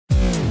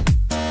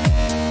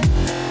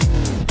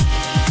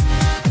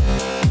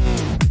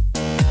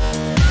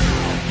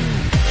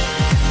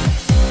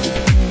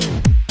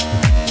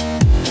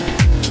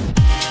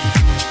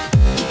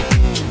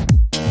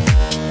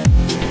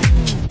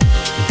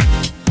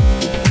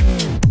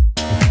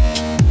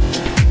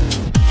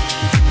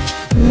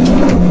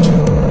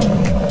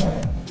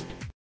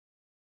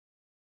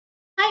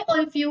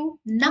you.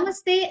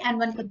 Namaste and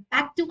welcome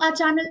back to our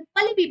channel.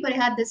 Pali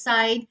people at this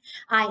side.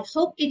 I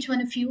hope each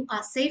one of you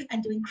are safe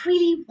and doing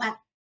really well.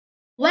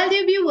 Well,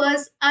 dear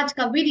viewers, आज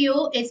का video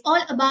is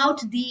all about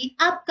the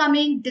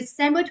upcoming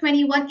December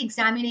 21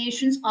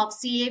 examinations of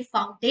CA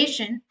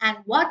Foundation and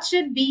what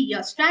should be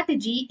your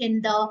strategy in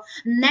the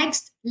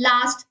next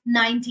last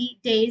 90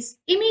 days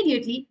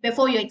immediately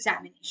before your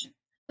examination.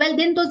 Well,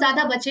 दिन तो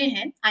ज्यादा बचे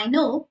हैं. I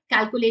know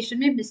calculation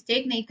में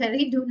mistake नहीं कर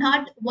रही. Do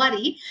not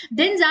worry.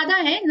 दिन ज्यादा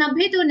है,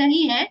 90 तो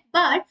नहीं है.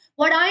 But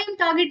what I am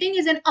targeting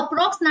is an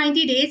approx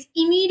 90 days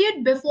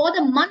immediate before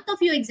the month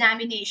of your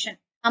examination.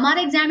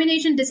 हमारा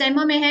एग्जामिनेशन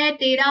दिसंबर में है.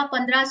 13,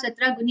 15,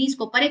 17, 19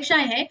 को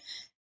परीक्षाएं हैं.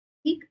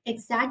 ठीक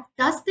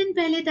एग्जैक्ट 10 दिन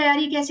पहले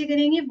तैयारी कैसे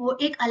करेंगे वो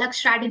एक अलग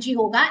स्ट्रैटेजी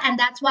होगा. And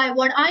that's why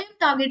what I am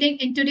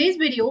targeting in today's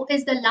video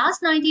is the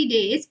last 90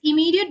 days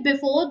immediate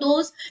before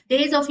those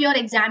days of your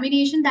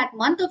examination, that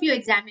month of your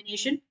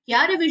examination.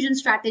 क्या रिविजन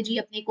स्ट्रैटेजी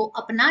अपने को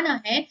अपनाना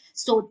है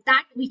so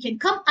that we can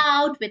come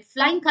out with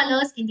flying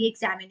colors in the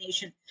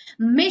examination.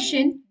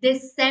 Mission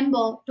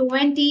दिसंबर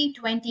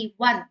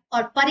 2021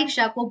 और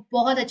परीक्षा को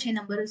बहुत अच्छे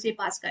नंबरों से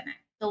पास करना है.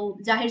 तो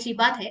जाहिर सी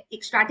बात है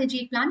एक स्ट्रैटेजी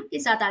एक प्लानिंग के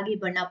साथ आगे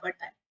बढ़ना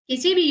पड़ता है.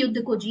 किसी भी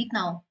युद्ध को जीतना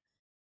हो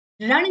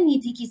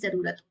रणनीति की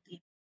जरूरत होती है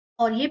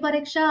और ये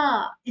परीक्षा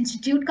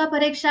इंस्टीट्यूट का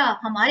परीक्षा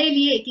हमारे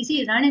लिए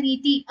किसी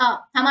रणनीति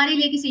हमारे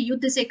लिए किसी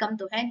युद्ध से कम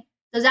तो है नहीं.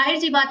 तो जाहिर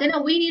सी बात है ना,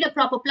 we need a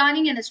proper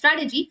planning and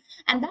strategy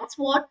and that's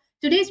what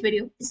today's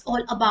video is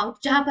all about,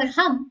 जहां पर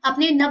हम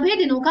अपने 90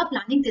 दिनों का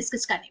प्लानिंग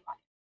डिस्कस करने वाले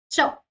हैं.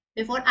 सो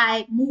before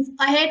I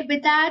move ahead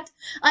with that,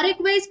 a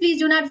request, please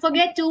do not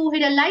forget to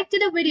hit a like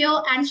to the video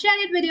and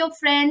share it with your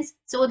friends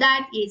so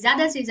that ये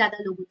ज्यादा से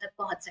ज्यादा लोगों तक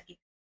पहुंच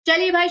सके.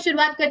 चलिए भाई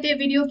शुरुआत करते हैं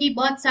वीडियो की.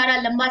 बहुत सारा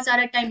लंबा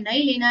सारा टाइम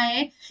नहीं लेना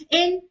है.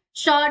 In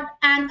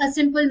short and a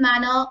simple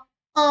manner,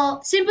 a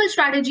simple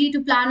strategy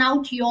to plan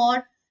out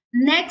your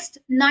next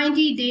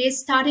 90 days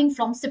starting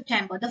from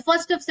September. The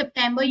 1st of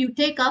September you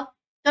take up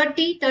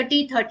 30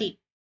 30 30.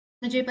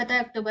 मुझे पता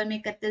है अक्टूबर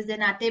में 31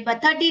 दिन आते हैं,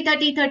 बट 30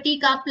 30 30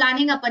 का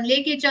प्लानिंग अपन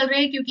लेके चल रहे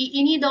हैं क्योंकि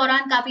इन्हीं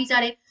दौरान काफी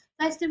सारे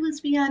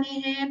फेस्टिवल्स भी आने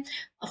हैं.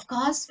 Of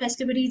course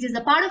festivities is a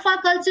part of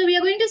our culture. We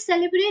are going to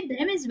celebrate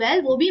them as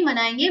well. वो भी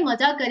मनाएंगे,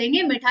 मजा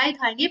करेंगे, मिठाई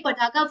खाएंगे,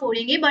 पटाखा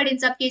फोड़ेंगे, बट इन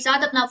सब के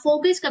साथ अपना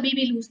फोकस कभी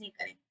भी लूज नहीं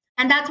करेंगे.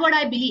 And that's what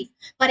I believe.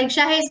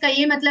 परीक्षा है इसका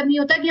ये मतलब नहीं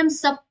होता कि हम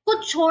सब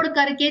कुछ छोड़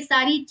करके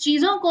सारी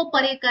चीजों को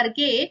परे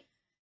करके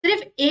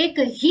सिर्फ एक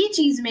ही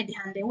चीज में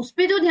ध्यान दें. उस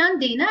पर जो ध्यान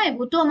देना है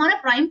वो तो हमारा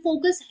प्राइम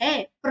फोकस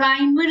है,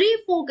 प्राइमरी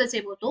फोकस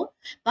है वो तो.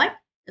 But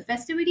the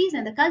festivities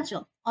and the culture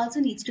also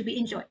needs to be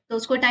enjoy. तो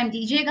उसको टाइम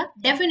दीजिएगा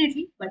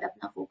डेफिनेटली, बट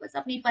अपना फोकस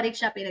अपनी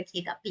परीक्षा पे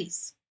रखिएगा प्लीज.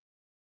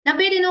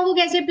 90 दिनों को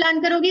कैसे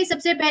प्लान करोगे?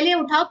 सबसे पहले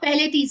उठाओ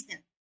पहले 30 दिन.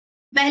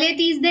 पहले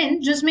 30 दिन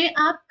जिसमें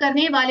आप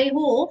करने वाले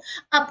हो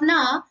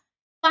अपना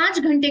 5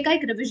 घंटे का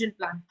एक रिवीजन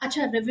प्लान.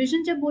 अच्छा,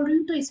 रिवीजन जब बोल रही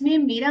हूँ तो इसमें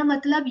मेरा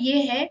मतलब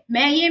ये है,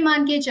 मैं ये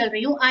मान के चल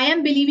रही हूँ, आई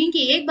एम बिलीविंग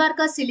कि एक बार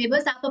का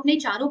सिलेबस आप अपने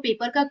चारों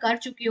पेपर का कर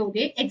चुके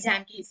होगे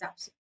एग्जाम के हिसाब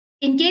से.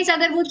 इनकेस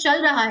अगर वो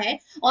चल रहा है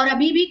और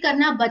अभी भी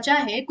करना बचा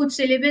है, कुछ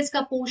सिलेबस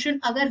का पोर्शन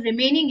अगर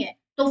रिमेनिंग है,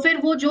 तो फिर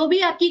वो जो भी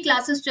आपकी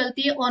क्लासेस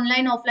चलती है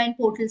ऑनलाइन ऑफलाइन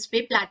पोर्टल्स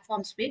पे,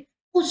 प्लेटफॉर्म्स पे,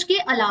 उसके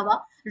अलावा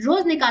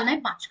रोज निकालना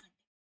है 5 घंटे.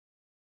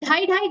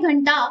 2.5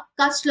 घंटा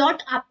का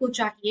स्लॉट आपको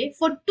चाहिए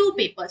फॉर 2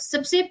 पेपर्स.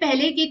 सबसे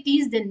पहले के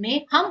 30 दिन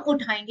में हम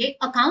उठाएंगे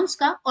अकाउंट्स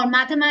का और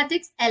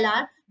मैथमेटिक्स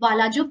LR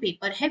वाला जो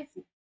पेपर है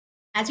वो.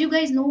 एज यू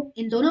गाइज नो,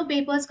 इन दोनों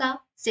पेपर्स का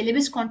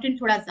सिलेबस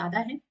कंटेंट थोड़ा ज्यादा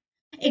है.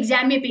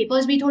 एग्जाम में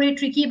पेपर्स भी थोड़े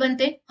ट्रिकी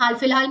बनते. हाल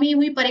फिलहाल में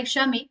हुई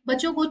परीक्षा में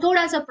बच्चों को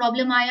थोड़ा सा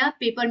प्रॉब्लम आया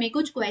पेपर में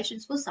कुछ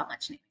क्वेश्चंस को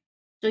समझने में,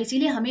 तो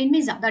इसीलिए हमें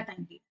इनमें ज्यादा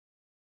टाइम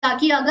दिया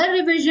ताकि अगर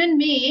रिविजन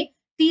में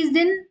 30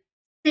 दिन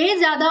से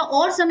ज्यादा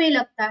और समय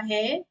लगता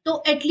है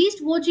तो एटलीस्ट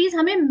वो चीज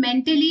हमें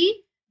मेंटली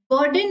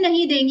बर्डन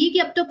नहीं देंगी कि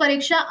अब तो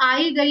परीक्षा आ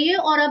ही गई है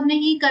और अब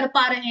नहीं कर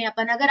पा रहे हैं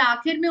अपन. अगर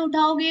आखिर में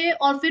उठाओगे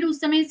और फिर उस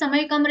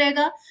समय कम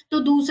रहेगा तो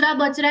दूसरा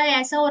बच रहा है,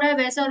 ऐसा हो रहा है,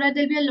 वैसा हो रहा है,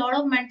 there be a lot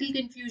of mental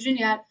confusion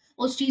यार.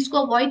 उस चीज को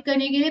अवॉइड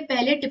करने के लिए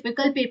पहले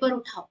टिपिकल पेपर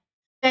उठाओ,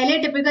 पहले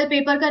टिपिकल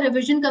पेपर का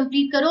रिविजन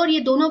कंप्लीट करो. और ये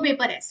दोनों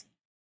पेपर ऐसे,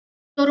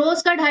 तो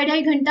रोज का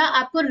 2.5 घंटा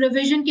आपको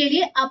रिविजन के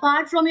लिए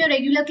apart from your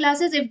regular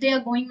classes if they are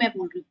going, मैं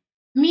बोल रही हूँ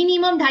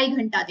मिनिमम 2.5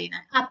 घंटा देना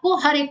है आपको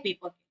हर एक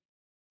पेपर.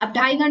 अब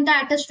 2.5 घंटा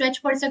एट अ स्ट्रेच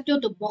पढ़ सकते हो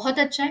तो बहुत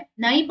अच्छा है,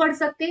 नहीं पढ़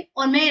सकते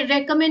और मैं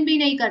रेकमेंड भी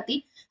नहीं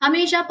करती,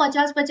 हमेशा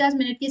 50-50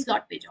 मिनट की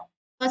स्लॉट पे जाओ.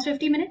 First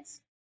 50 minutes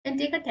then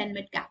take a 10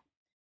 minute gap,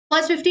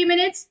 first 50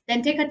 minutes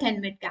then take a 10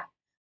 minute gap,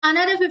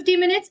 another 50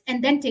 minutes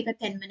and then take a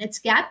 10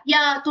 minutes gap,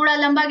 या थोड़ा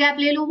लंबा गैप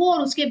ले लो वो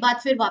और उसके बाद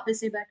फिर वापस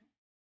से बैठो.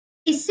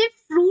 इससे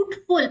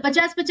फ्रूटफुल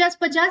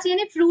 50-50-50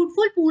 यानी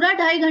फ्रूटफुल पूरा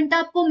 2.5 घंटा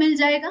आपको मिल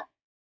जाएगा.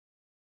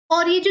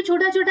 और ये जो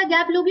छोटा छोटा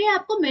गैप लोगे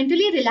आपको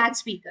मेंटली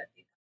रिलैक्स भी कर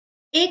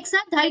देगा. एक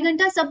साथ 2.5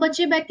 घंटा सब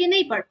बच्चे बैठ के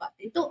नहीं पढ़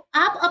पाते, तो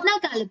आप अपना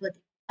कैलिबर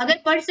देखो.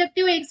 अगर पढ़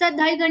सकते हो एक साथ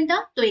 2.5 घंटा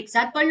तो एक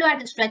साथ पढ़ लो,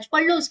 एट स्ट्रेच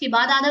पढ़ लो, उसके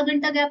बाद आधा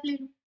घंटा गैप ले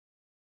लो,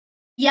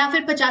 या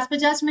फिर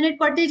 50-50 मिनट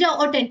पढ़ते जाओ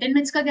और 10-10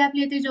 मिनट्स का गैप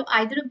लेते जाओ.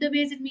 Either of the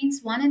ways it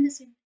means one and the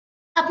same.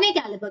 अपने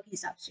कैलिबर के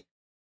हिसाब से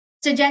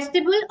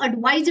सजेस्टेबल,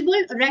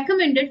 एडवाइजेबल,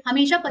 रेकमेंडेड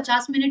हमेशा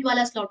 50 मिनट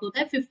वाला स्लॉट होता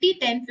है.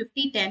 50-10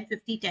 50-10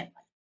 50-10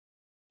 वाला.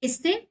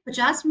 इससे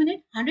 50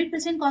 मिनट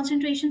 100%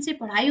 कॉन्सेंट्रेशन से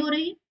पढ़ाई हो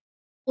रही है।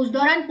 उस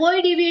दौरान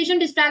कोई डिविएशन,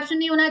 डिस्ट्रैक्शन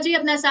नहीं होना चाहिए।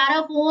 अपना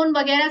सारा फोन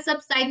वगैरह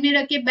सब साइड में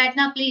रख के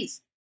बैठना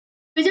प्लीज।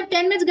 फिर जब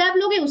 10 मिनट्स गैप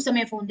लोगे उस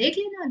समय फोन देख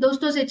लेना,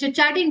 दोस्तों से chit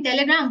chatting,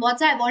 Telegram,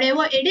 WhatsApp,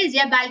 whatever it is,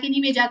 या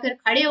बालकनी में जाकर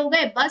खड़े हो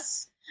गए,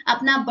 बस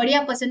अपना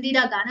बढ़िया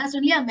पसंदीदा गाना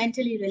सुन लिया,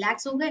 मेंटली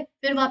रिलैक्स हो गए,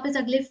 फिर वापस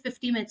अगले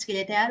 50 मिनट्स के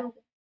लिए तैयार हो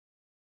गए।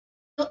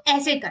 तो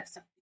ऐसे कर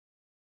सकते,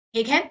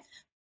 ठीक है।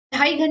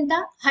 2.5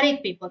 घंटा हर एक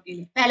पेपर के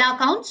लिए, पहला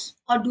अकाउंट्स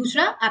और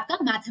दूसरा आपका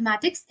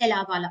मैथमेटिक्स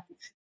एला वाला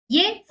पोर्शन।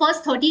 ये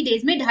फर्स्ट 30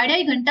 डेज में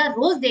 2.5 घंटा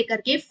रोज दे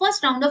करके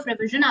फर्स्ट राउंड ऑफ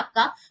रिविजन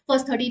आपका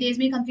फर्स्ट 30 डेज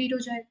में कंप्लीट हो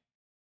जाएगा।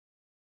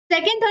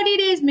 सेकेंड 30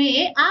 डेज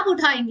में आप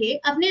उठाएंगे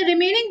अपने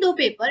रिमेनिंग 2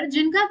 पेपर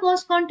जिनका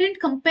कॉस्ट कंटेंट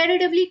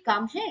कंपैरेटिवली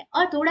कम है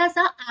और थोड़ा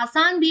सा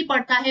आसान भी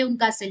पड़ता है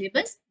उनका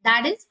सिलेबस,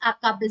 दैट इज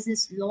आपका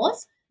बिजनेस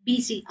लॉज,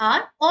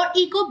 बीसीआर और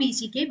इको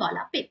बीसीके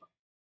वाला पेपर।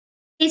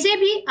 इसे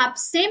भी आप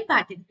सेम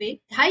पैटर्न पे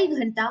 2.5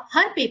 घंटा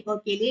हर पेपर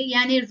के लिए,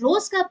 यानी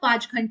रोज का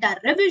 5 घंटा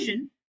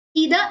revision,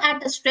 either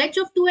at a stretch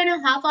of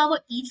 2.5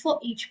 our each for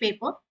each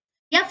paper,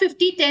 या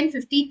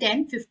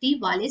 50-10-50-10-50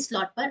 वाले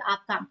स्लॉट पर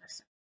आप काम कर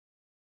सकते।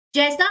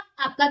 जैसा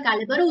आपका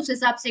कैलिबर है उस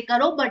हिसाब से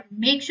करो, but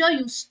make sure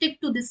you stick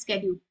to this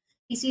schedule.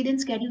 किसी दिन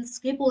स्केड्यूल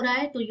स्किप हो रहा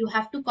है तो you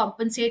have to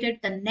compensate it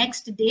the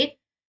next day,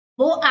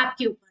 वो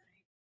आपके ऊपर है।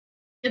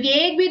 क्योंकि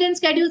एक भी दिन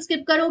स्केड्यूल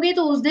स्किप करोगे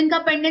तो उस दिन का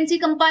पेंडेंसी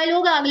कंपाइल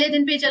होगा, अगले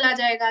दिन पे चला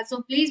जाएगा। So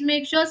please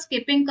make sure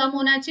skipping कम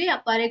होना चाहिए।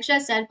 अब परीक्षा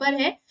सर पर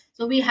है,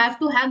 so we have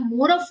to have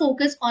more of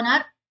focus on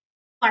are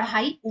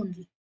पढ़ाई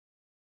ओनली।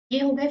 ये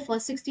हो गए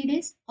फर्स्ट 60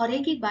 डेज और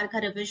एक एक बार का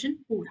रिविजन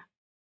पूरा।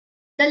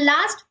 द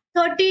लास्ट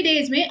 30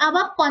 डेज में अब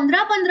आप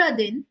 15-15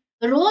 दिन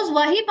रोज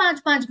वही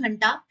 5-5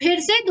 घंटा फिर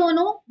से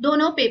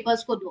दोनों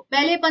पेपर्स को दो।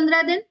 पहले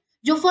 15 दिन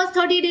जो फर्स्ट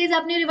 30 डेज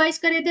आपने रिवाइज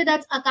करे थे,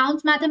 दैट्स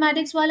अकाउंट्स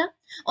मैथमेटिक्स वाला,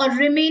 और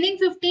remaining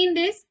 15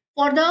 days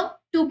for the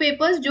 2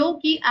 papers जो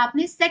कि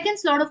आपने सेकेंड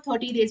स्लॉट ऑफ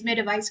 30 डेज में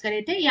रिवाइज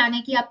करे थे,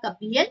 यानी कि आपका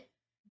बीएल,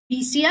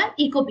 बीसीआर,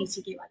 इको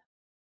बीसीके वाला।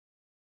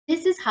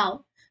 दिस इज हाउ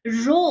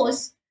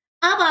रोज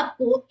अब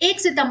आपको 1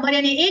 सितंबर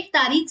यानी 1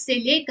 तारीख से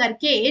लेकर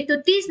के तो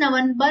 30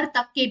 नवंबर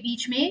तक के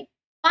बीच में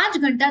 5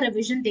 घंटा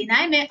रिवीजन देना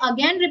है। मैं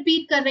अगेन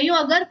रिपीट कर रही हूँ,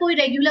 अगर कोई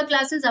रेगुलर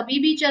क्लासेस अभी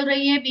भी चल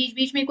रही हैं, बीच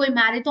बीच में कोई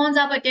मैराथन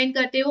आप अटेंड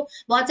करते हो,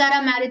 बहुत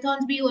सारा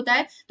मैराथन भी होता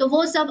है, तो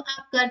वो सब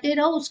आप करते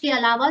रहो। उसके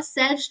अलावा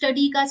सेल्फ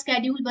स्टडी का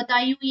स्केड्यूल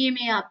बताई हुई है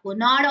मैं आपको,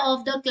 नॉट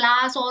ऑफ द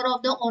क्लास और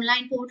of the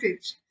online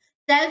portals.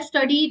 Self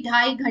study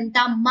 2.5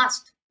 घंटा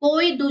मस्ट,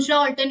 कोई दूसरा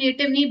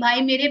ऑल्टरनेटिव नहीं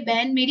भाई मेरे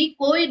बहन मेरी,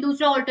 कोई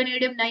दूसरा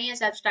ऑल्टरनेटिव नहीं है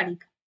सेल्फ स्टडी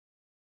का,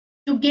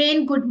 to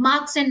gain good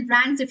marks and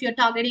ranks if you are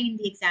targeting in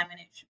the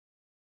examination,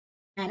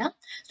 है ना।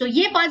 तो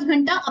ये 5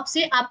 घंटा अब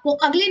से आपको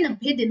अगले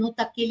 90 दिनों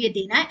तक के लिए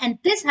देना है, and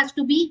this has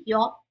to be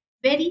your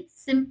very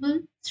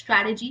simple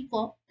strategy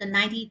for the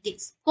 90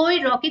 days. कोई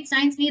रॉकेट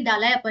साइंस नहीं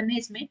डाला है अपन ने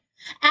इसमें,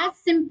 as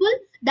simple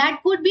that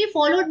could be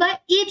followed by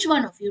each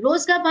one of you.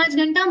 रोज का 5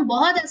 घंटा हम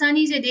बहुत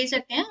आसानी से दे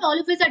सकते हैं। All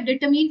of us are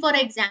determined for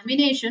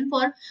examination,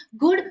 for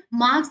good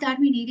marks that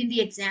we need in the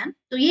exam,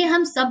 तो ये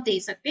हम सब दे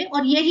सकते हैं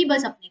और यही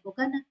बस अपने को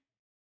करना है।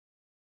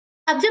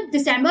 अब जब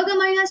दिसंबर का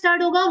महीना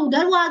स्टार्ट होगा,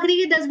 उधर वो आखिरी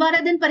के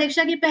 10-12 दिन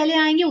परीक्षा के पहले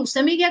आएंगे, उस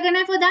समय क्या करना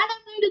है, for that I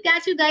am going to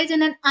catch you guys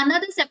in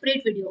another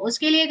separate video.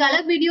 उसके लिए एक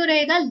अलग वीडियो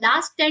रहेगा,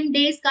 लास्ट 10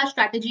 डेज का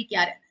स्ट्रैटेजी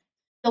क्या रहना है।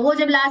 तो वो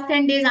जब लास्ट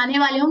 10 डेज आने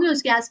वाले होंगे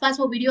उसके आसपास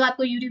वो वीडियो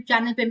आपको यूट्यूब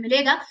चैनल पे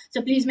मिलेगा।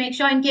 So please make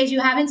sure in case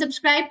you haven't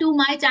subscribe to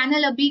my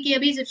channel अभी के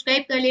अभी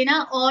सब्सक्राइब कर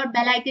लेना और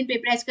बेल आइकन पे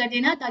प्रेस कर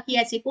देना, ताकि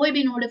ऐसे कोई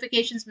भी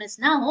नोटिफिकेशंस मिस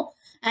ना हो।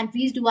 And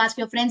please do ask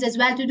your friends as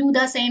well to do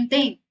the same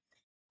thing.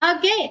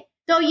 Okay,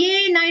 तो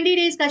ये 90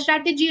 डेज का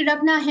स्ट्रैटेजी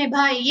रखना है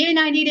भाई। ये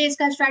 90 डेज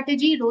का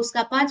स्ट्रैटेजी, रोज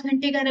का 5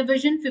 घंटे का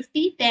रिविजन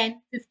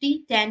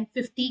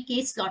 50-10-50-10-50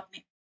 के स्लॉट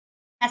में,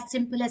 as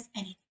simple as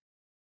any.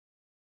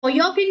 For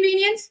your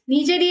convenience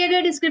नीचे दिए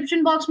गए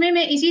डिस्क्रिप्शन बॉक्स में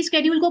मैं इसी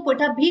स्केड्यूल को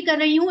पुट अप भी कर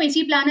रही हूँ,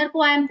 इसी प्लानर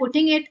को I am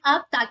putting it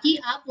up, ताकि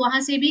आप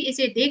वहां से भी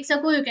इसे देख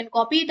सको। You can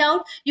copy it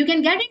out, you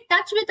can get in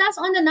touch with us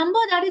on the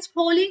number that is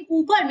scrolling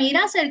ऊपर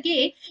मेरा सर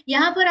के।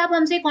 यहाँ पर आप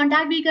हमसे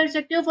कॉन्टैक्ट भी कर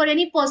सकते हो फॉर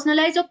एनी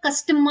पर्सनलाइज्ड और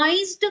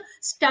customised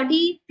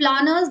study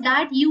planners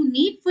that you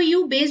need for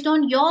you based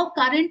on your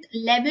current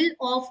level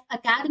of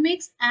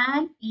academics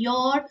and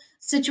your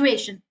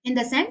situation, in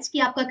the sense कि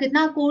आपका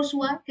कितना कोर्स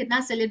हुआ, कितना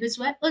सिलेबस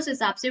हुआ, उस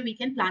हिसाब से we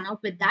can plan out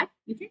with that,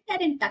 you can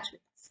get in touch with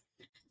us.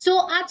 सो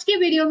आज के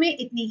वीडियो में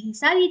इतनी ही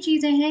सारी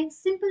चीजें हैं,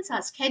 सिंपल सा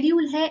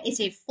स्केड्यूल है,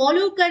 इसे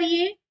फॉलो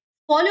करिए।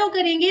 फॉलो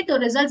करेंगे तो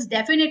रिजल्ट्स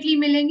डेफिनेटली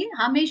मिलेंगे।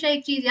 हमेशा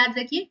एक चीज याद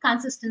रखिए,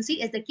 consistency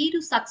is the key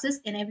to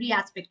success in every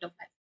aspect of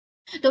life.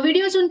 तो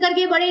वीडियो सुन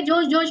करके बड़े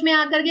जोश जोश में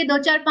आकर के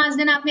 2-4-5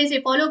 दिन आपने इसे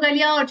फॉलो कर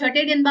लिया और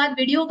छठे दिन बाद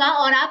वीडियो का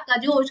और आपका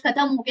जोश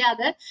खत्म हो गया,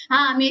 अगर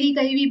हाँ मेरी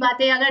कही हुई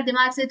बातें अगर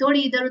दिमाग से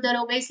थोड़ी इधर उधर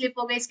हो गई, स्लिप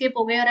हो गई, स्किप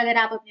हो गई, और अगर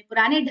आप अपने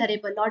पुराने ढरे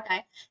पर लौट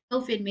आए,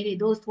 तो फिर मेरे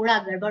दोस्त थोड़ा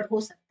गड़बड़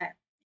हो सकता है।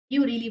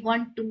 You really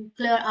want to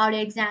clear our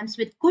exams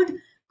with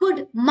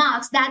good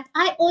marks that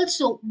I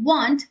also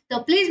want.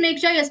 So please make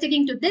sure you're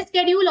sticking to this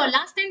schedule, और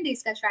last 10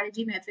 days का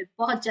strategy मैं फिर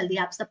बहुत जल्दी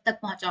आप सब तक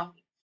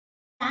पहुंचाऊंगी।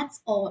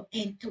 That's all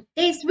in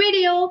today's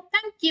video.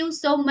 Thank you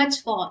so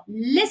much for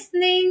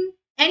listening.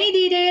 Any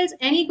details,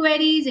 any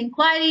queries,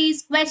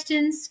 inquiries,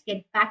 questions,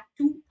 get back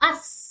to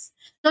us.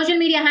 Social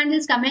media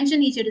handles का mention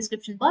नीचे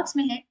description box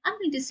में है. I'm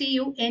going to see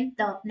you in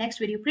the next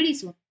video pretty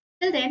soon.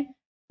 Till then,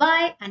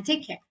 bye and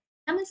take care.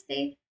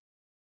 Namaste.